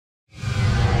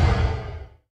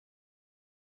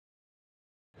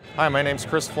Hi, my name's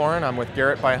Floren. I'm with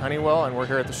Garrett by Honeywell, and we're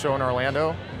here at the show in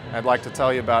Orlando. I'd like to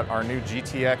tell you about our new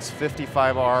GTX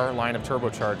 55R line of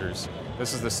turbochargers.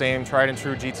 This is the same tried and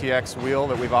true GTX wheel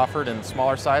that we've offered in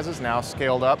smaller sizes, now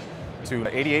scaled up to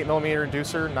 88mm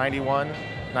inducer, 91,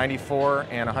 94,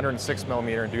 and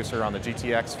 106mm inducer on the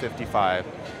GTX 55.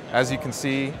 As you can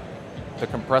see, the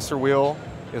compressor wheel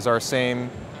is our same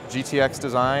GTX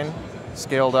design,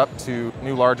 scaled up to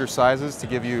new larger sizes to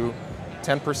give you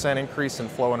 10% increase in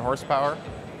flow and horsepower,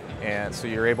 and so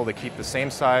you're able to keep the same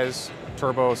size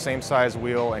turbo, same size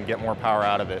wheel, and get more power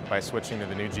out of it by switching to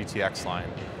the new GTX line.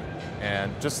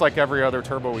 And just like every other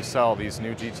turbo we sell, these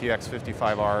new GTX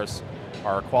 55Rs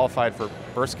are qualified for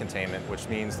burst containment, which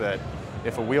means that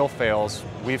if a wheel fails,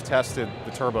 we've tested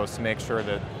the turbos to make sure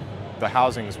that the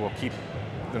housings will keep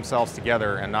themselves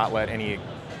together and not let any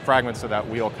fragments of that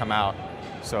wheel come out.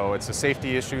 So it's a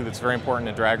safety issue that's very important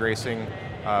in drag racing.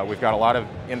 We've got a lot of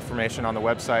information on the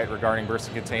website regarding burst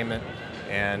and containment,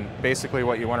 and basically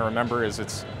what you want to remember is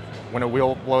when a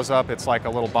wheel blows up, it's like a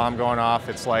little bomb going off.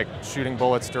 It's like shooting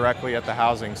bullets directly at the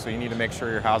housing, so you need to make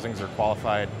sure your housings are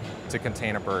qualified to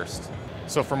contain a burst.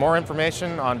 So for more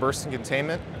information on burst and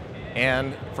containment,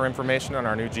 and for information on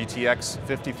our new GTX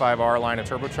 55R line of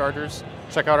turbochargers,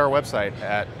 check out our website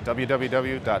at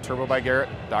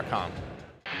www.turbobygarrett.com.